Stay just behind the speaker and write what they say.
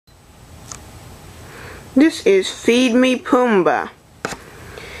This is Feed Me Pumbaa.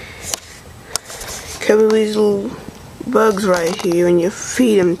 Couple of these little bugs right here, and you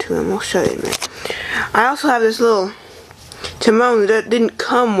feed them to him. I'll show you in a minute. I also have this little Timon that didn't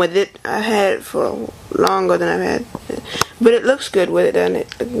come with it. I had it for longer than I've had it. But it looks good with it, doesn't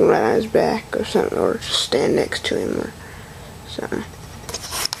it? Looking right on his back or something, or just stand next to him or something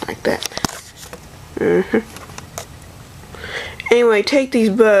like that. Anyway, take these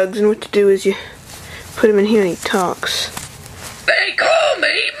bugs, and what you do is you put him in here and he talks. They call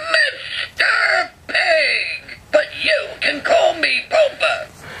me Mr. Pig, but you can call me Pumbaa.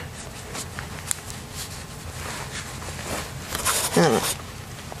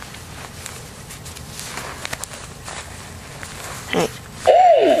 Hey.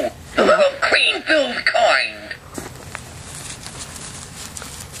 Ooh, the little cream-filled kind.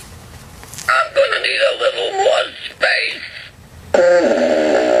 I'm gonna need a little more space.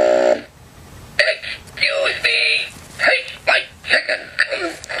 Excuse me, tastes like chicken.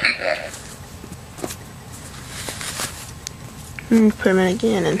 Put him in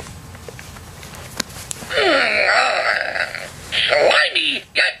again and slimy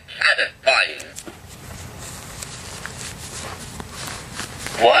yet satisfying.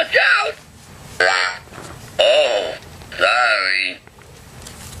 Watch out! Oh, sorry.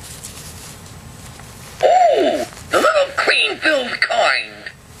 Ooh, the little cream-filled kind.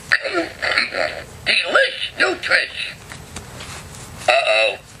 Delish nutrish.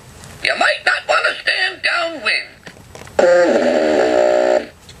 Uh-oh. You might not want to stand downwind.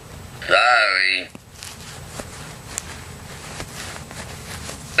 Sorry.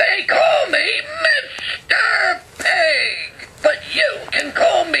 They call me Mr. Pig, but you can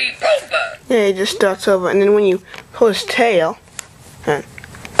call me Pumbaa. yeah, he just starts over, and then when you pull his tail, does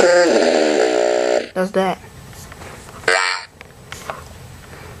that.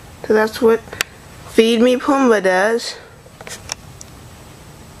 So that's what Feed Me Pumbaa does.